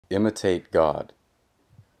Imitate God.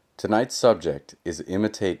 Tonight's subject is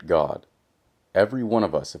Imitate God. Every one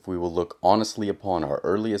of us, if we will look honestly upon our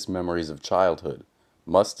earliest memories of childhood,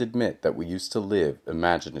 must admit that we used to live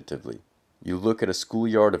imaginatively. You look at a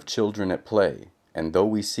schoolyard of children at play, and though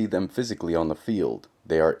we see them physically on the field,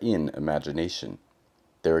 they are in imagination.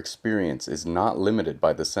 Their experience is not limited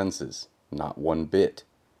by the senses, not one bit.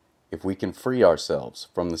 If we can free ourselves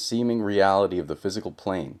from the seeming reality of the physical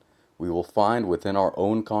plane, we will find within our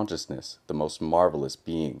own consciousness the most marvelous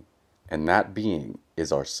being, and that being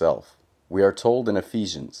is ourself. We are told in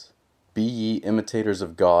Ephesians, "Be ye imitators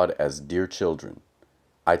of God as dear children."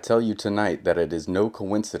 I tell you tonight that it is no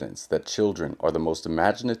coincidence that children are the most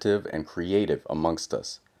imaginative and creative amongst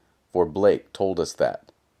us, for Blake told us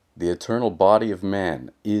that the eternal body of man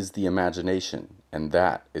is the imagination, and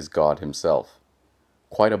that is God himself.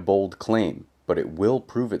 Quite a bold claim, but it will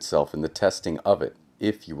prove itself in the testing of it,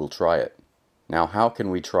 if you will try it. Now, how can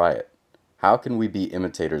we try it? How can we be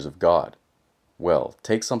imitators of God? Well,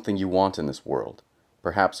 take something you want in this world,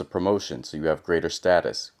 perhaps a promotion so you have greater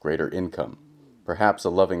status, greater income, perhaps a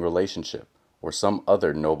loving relationship, or some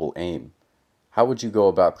other noble aim. How would you go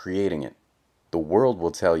about creating it? The world will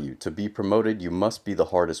tell you to be promoted you must be the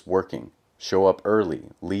hardest working, show up early,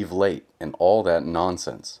 leave late, and all that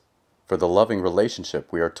nonsense. For the loving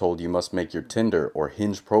relationship, we are told you must make your Tinder or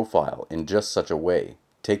Hinge profile in just such a way,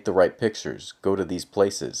 take the right pictures, go to these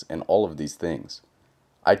places, and all of these things.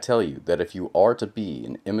 I tell you that if you are to be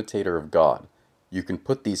an imitator of God, you can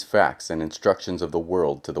put these facts and instructions of the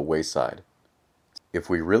world to the wayside. If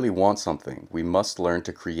we really want something, we must learn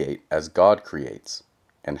to create as God creates.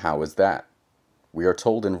 And how is that? We are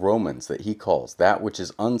told in Romans that he calls that which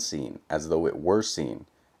is unseen as though it were seen,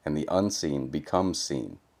 and the unseen becomes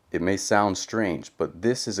seen. It may sound strange, but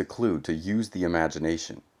this is a clue to use the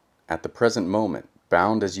imagination. At the present moment,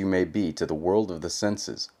 bound as you may be to the world of the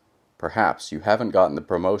senses, perhaps you haven't gotten the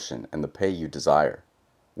promotion and the pay you desire.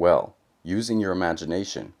 Well, using your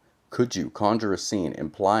imagination, could you conjure a scene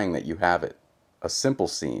implying that you have it? A simple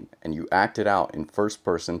scene, and you act it out in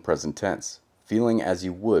first-person present tense, feeling as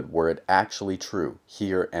you would were it actually true,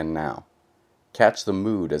 here and now. Catch the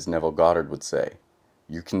mood, as Neville Goddard would say.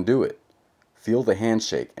 You can do it. Feel the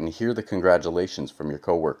handshake and hear the congratulations from your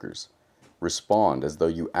coworkers. Respond as though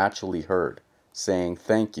you actually heard, saying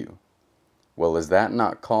thank you. Well, is that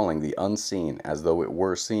not calling the unseen as though it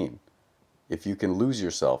were seen? If you can lose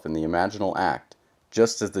yourself in the imaginal act,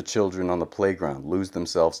 just as the children on the playground lose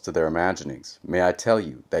themselves to their imaginings, may I tell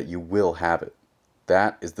you that you will have it.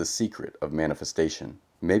 That is the secret of manifestation.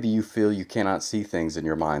 Maybe you feel you cannot see things in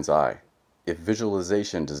your mind's eye. If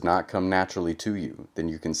visualization does not come naturally to you, then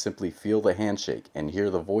you can simply feel the handshake and hear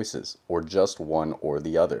the voices, or just one or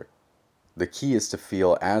the other. The key is to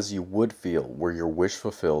feel as you would feel were your wish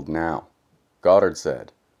fulfilled now. Goddard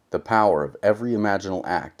said, "The power of every imaginal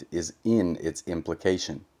act is in its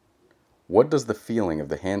implication." What does the feeling of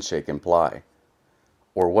the handshake imply?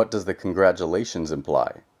 Or what does the congratulations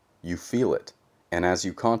imply? You feel it, and as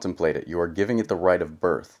you contemplate it, you are giving it the right of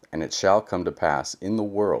birth, and it shall come to pass in the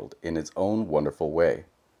world in its own wonderful way.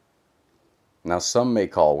 Now some may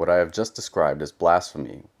call what I have just described as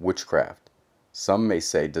blasphemy, witchcraft. Some may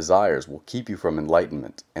say desires will keep you from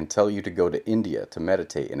enlightenment and tell you to go to India to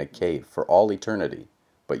meditate in a cave for all eternity,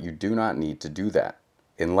 but you do not need to do that.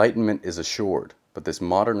 Enlightenment is assured, but this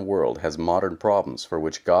modern world has modern problems for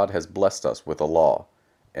which God has blessed us with a law,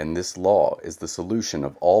 and this law is the solution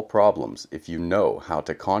of all problems if you know how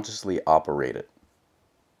to consciously operate it.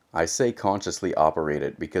 I say consciously operate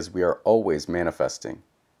it because we are always manifesting.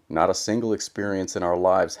 Not a single experience in our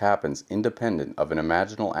lives happens independent of an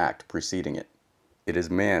imaginal act preceding it. It is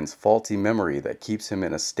man's faulty memory that keeps him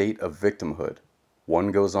in a state of victimhood.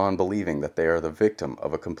 One goes on believing that they are the victim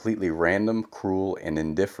of a completely random, cruel, and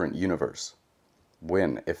indifferent universe.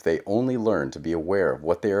 When, if they only learned to be aware of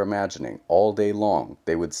what they are imagining all day long,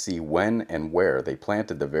 they would see when and where they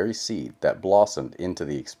planted the very seed that blossomed into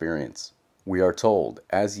the experience. We are told,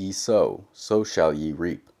 "As ye sow, so shall ye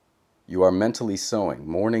reap." You are mentally sowing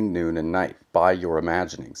morning, noon, and night by your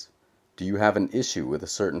imaginings. Do you have an issue with a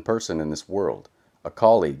certain person in this world, a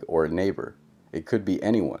colleague or a neighbor? It could be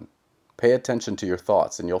anyone. Pay attention to your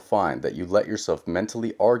thoughts and you'll find that you let yourself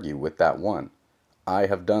mentally argue with that one. I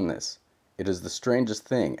have done this. It is the strangest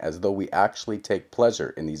thing, as though we actually take pleasure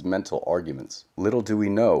in these mental arguments. Little do we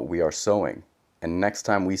know we are sowing, and next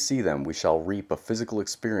time we see them we shall reap a physical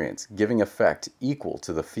experience giving effect equal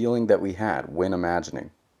to the feeling that we had when imagining.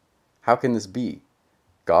 How can this be?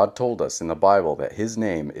 God told us in the Bible that His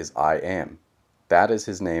name is I Am. That is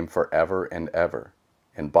His name forever and ever.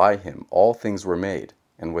 And by Him all things were made,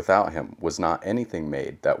 and without Him was not anything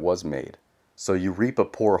made that was made. So you reap a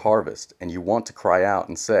poor harvest, and you want to cry out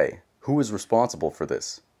and say, "Who is responsible for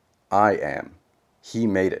this?" I am. He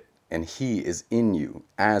made it, and He is in you,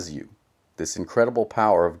 as you. This incredible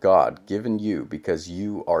power of God given you because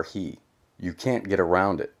you are He. You can't get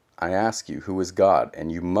around it. I ask you, who is God,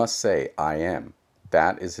 and you must say, "I am."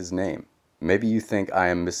 That is His name. Maybe you think I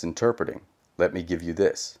am misinterpreting. Let me give you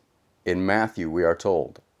this. In Matthew we are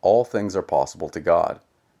told, all things are possible to God.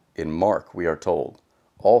 In Mark we are told,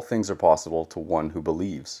 all things are possible to one who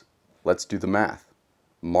believes. Let's do the math.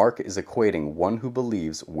 Mark is equating one who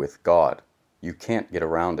believes with God. You can't get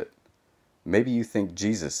around it. Maybe you think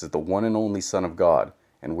Jesus is the one and only Son of God,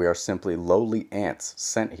 and we are simply lowly ants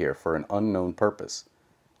sent here for an unknown purpose.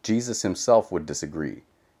 Jesus himself would disagree.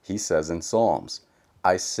 He says in Psalms,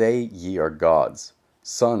 "I say ye are gods,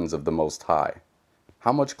 sons of the Most High."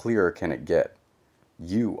 How much clearer can it get?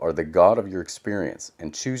 You are the God of your experience,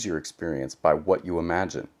 and choose your experience by what you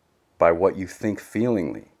imagine, by what you think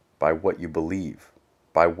feelingly, by what you believe,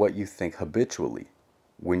 by what you think habitually.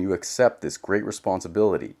 When you accept this great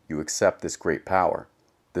responsibility, you accept this great power.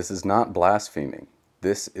 This is not blaspheming.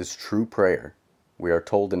 This is true prayer. We are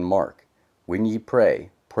told in Mark, "When ye pray,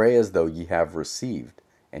 pray as though ye have received,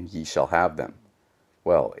 and ye shall have them."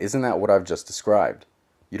 Well, isn't that what I've just described?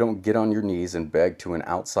 You don't get on your knees and beg to an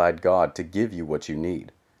outside God to give you what you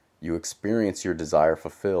need. You experience your desire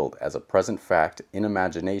fulfilled as a present fact in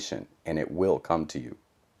imagination, and it will come to you.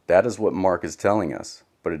 That is what Mark is telling us,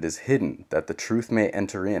 but it is hidden that the truth may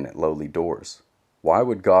enter in at lowly doors. Why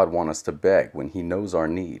would God want us to beg when He knows our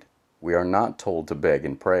need? We are not told to beg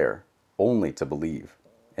in prayer, only to believe.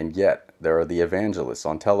 And yet, there are the evangelists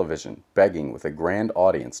on television begging with a grand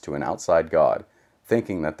audience to an outside God,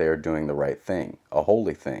 thinking that they are doing the right thing, a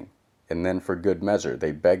holy thing, and then for good measure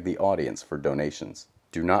they beg the audience for donations.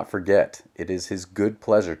 Do not forget, it is His good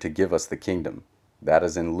pleasure to give us the kingdom. That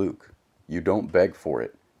is in Luke. You don't beg for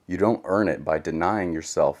it. You don't earn it by denying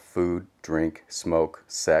yourself food, drink, smoke,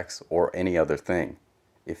 sex, or any other thing.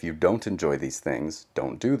 If you don't enjoy these things,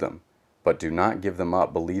 don't do them. But do not give them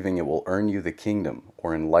up believing it will earn you the kingdom,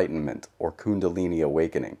 or enlightenment, or kundalini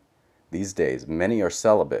awakening. These days, many are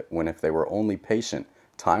celibate when if they were only patient,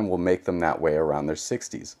 time will make them that way around their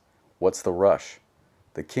 60s. What's the rush?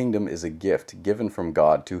 The kingdom is a gift given from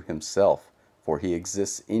God to Himself, for He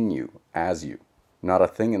exists in you, as you. Not a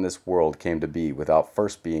thing in this world came to be without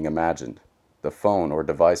first being imagined. The phone or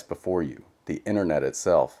device before you, the internet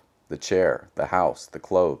itself, the chair, the house, the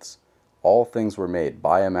clothes, all things were made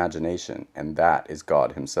by imagination, and that is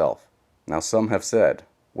God Himself. Now some have said,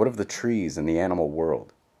 what of the trees and the animal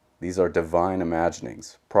world? These are divine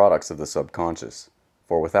imaginings, products of the subconscious.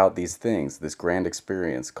 For without these things, this grand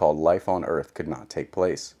experience called life on earth could not take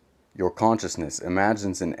place. Your consciousness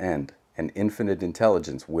imagines an end, and infinite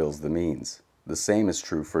intelligence wills the means. The same is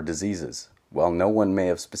true for diseases. While no one may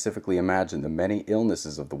have specifically imagined the many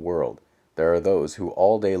illnesses of the world, there are those who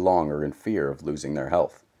all day long are in fear of losing their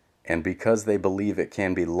health. And because they believe it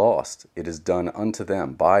can be lost, it is done unto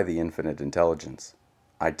them by the infinite intelligence.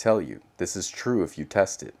 I tell you, this is true if you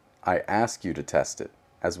test it. I ask you to test it,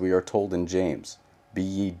 as we are told in James, "Be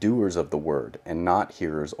ye doers of the word, and not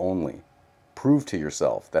hearers only." Prove to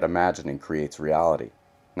yourself that imagining creates reality.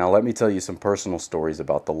 Now let me tell you some personal stories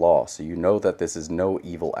about the law so you know that this is no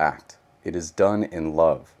evil act. It is done in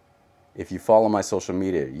love. If you follow my social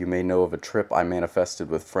media, you may know of a trip I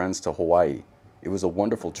manifested with friends to Hawaii. It was a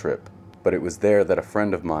wonderful trip, but it was there that a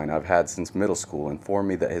friend of mine I've had since middle school informed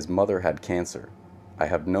me that his mother had cancer. I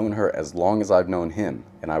have known her as long as I've known him,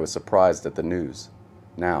 and I was surprised at the news.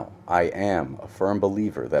 Now, I am a firm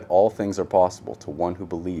believer that all things are possible to one who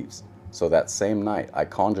believes, so that same night I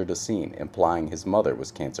conjured a scene implying his mother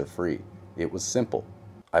was cancer-free. It was simple.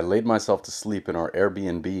 I laid myself to sleep in our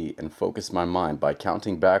Airbnb and focused my mind by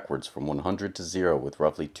counting backwards from 100 to 0 with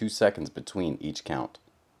roughly 2 seconds between each count.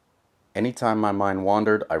 Anytime my mind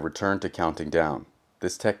wandered, I returned to counting down.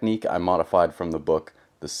 This technique I modified from the book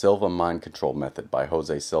The Silva Mind Control Method by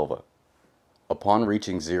Jose Silva. Upon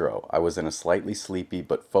reaching 0, I was in a slightly sleepy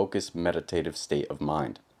but focused meditative state of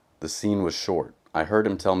mind. The scene was short. I heard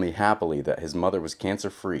him tell me happily that his mother was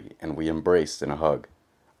cancer-free, and we embraced in a hug.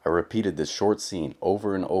 I repeated this short scene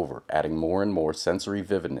over and over, adding more and more sensory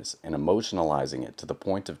vividness and emotionalizing it to the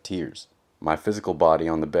point of tears. My physical body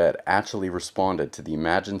on the bed actually responded to the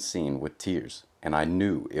imagined scene with tears, and I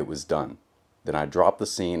knew it was done. Then I dropped the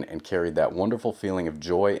scene and carried that wonderful feeling of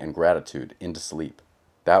joy and gratitude into sleep.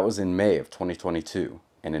 That was in May of 2022.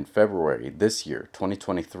 And in February this year,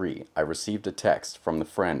 2023, I received a text from the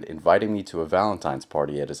friend inviting me to a Valentine's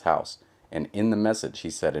party at his house, and in the message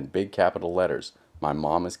he said in big capital letters, "My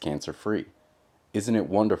mom is cancer-free." Isn't it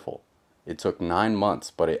wonderful? It took 9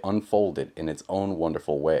 months, but it unfolded in its own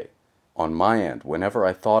wonderful way. On my end, whenever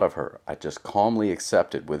I thought of her, I just calmly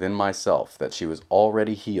accepted within myself that she was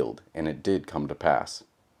already healed, and it did come to pass.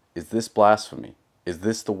 Is this blasphemy? Is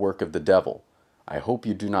this the work of the devil? I hope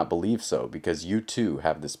you do not believe so, because you too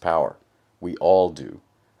have this power. We all do.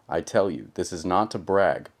 I tell you, this is not to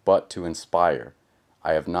brag, but to inspire.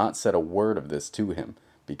 I have not said a word of this to him,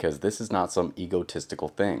 because this is not some egotistical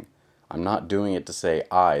thing. I'm not doing it to say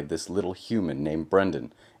I, this little human named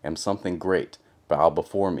Brendan, am something great, bow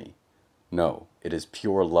before me. No, it is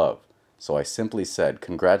pure love. So I simply said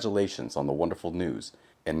congratulations on the wonderful news,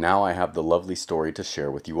 and now I have the lovely story to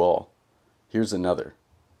share with you all. Here's another.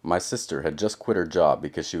 My sister had just quit her job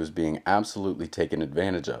because she was being absolutely taken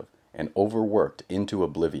advantage of and overworked into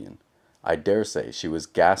oblivion. I dare say she was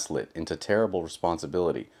gaslit into terrible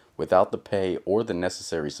responsibility without the pay or the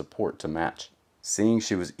necessary support to match. Seeing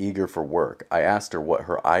she was eager for work, I asked her what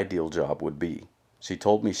her ideal job would be. She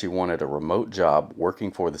told me she wanted a remote job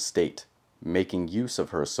working for the state, making use of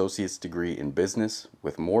her associate's degree in business,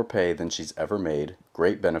 with more pay than she's ever made,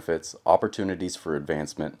 great benefits, opportunities for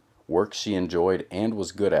advancement, work she enjoyed and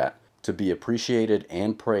was good at, to be appreciated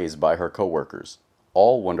and praised by her coworkers.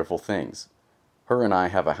 All wonderful things. Her and I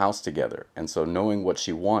have a house together, and so knowing what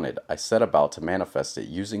she wanted, I set about to manifest it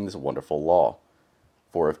using this wonderful law.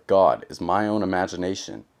 For if God is my own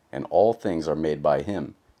imagination, and all things are made by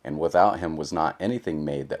him, and without him was not anything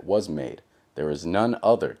made that was made, there is none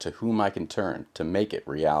other to whom I can turn to make it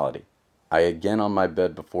reality. I again on my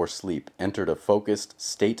bed before sleep entered a focused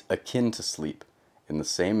state akin to sleep, in the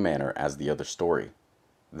same manner as the other story.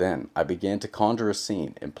 Then I began to conjure a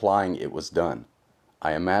scene implying it was done.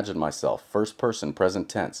 I imagined myself, first person present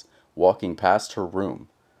tense, walking past her room.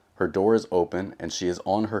 Her door is open and she is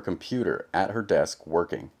on her computer at her desk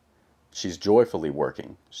working. She's joyfully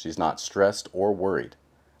working. She's not stressed or worried.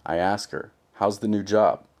 I ask her, "How's the new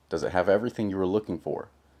job? Does it have everything you were looking for?"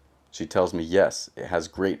 She tells me yes, it has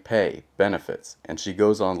great pay, benefits, and she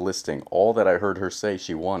goes on listing all that I heard her say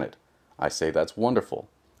she wanted. I say that's wonderful.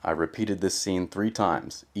 I repeated this scene 3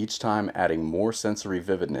 times, each time adding more sensory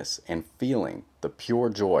vividness and feeling the pure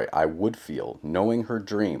joy I would feel knowing her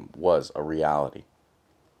dream was a reality.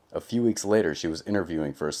 A few weeks later she was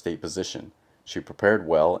interviewing for a state position. She prepared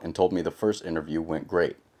well and told me the first interview went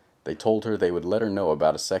great. They told her they would let her know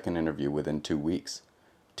about a second interview within 2 weeks.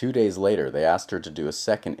 2 days later they asked her to do a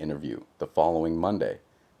second interview the following Monday.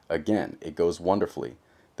 Again, it goes wonderfully.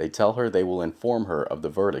 They tell her they will inform her of the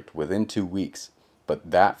verdict within 2 weeks.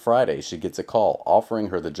 But that Friday she gets a call offering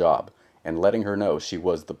her the job and letting her know she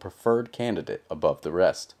was the preferred candidate above the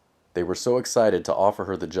rest. They were so excited to offer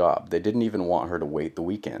her the job, they didn't even want her to wait the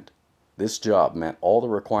weekend. This job met all the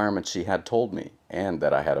requirements she had told me, and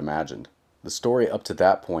that I had imagined. The story up to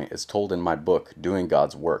that point is told in my book, Doing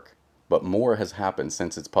God's Work, but more has happened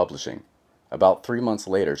since its publishing. About 3 months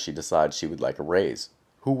later, she decides she would like a raise.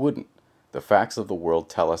 Who wouldn't? The facts of the world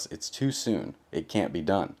tell us it's too soon, it can't be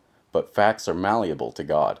done, but facts are malleable to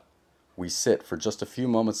God. We sit for just a few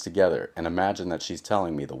moments together and imagine that she's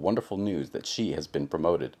telling me the wonderful news that she has been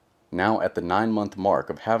promoted. Now at the 9-month mark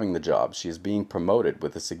of having the job, she is being promoted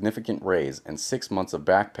with a significant raise and 6 months of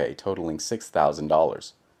back pay totaling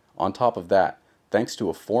 $6,000. On top of that, thanks to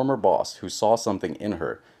a former boss who saw something in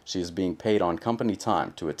her, she is being paid on company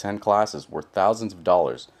time to attend classes worth thousands of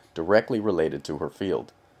dollars directly related to her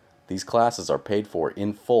field. These classes are paid for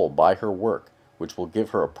in full by her work, which will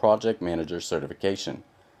give her a project manager certification.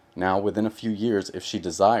 Now, within a few years, if she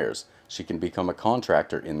desires, she can become a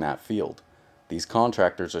contractor in that field. These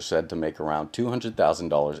contractors are said to make around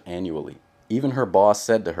 $200,000 annually. Even her boss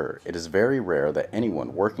said to her, it is very rare that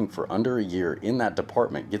anyone working for under a year in that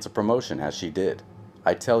department gets a promotion as she did.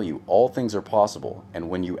 I tell you, all things are possible, and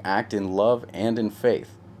when you act in love and in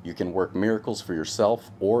faith, you can work miracles for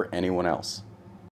yourself or anyone else.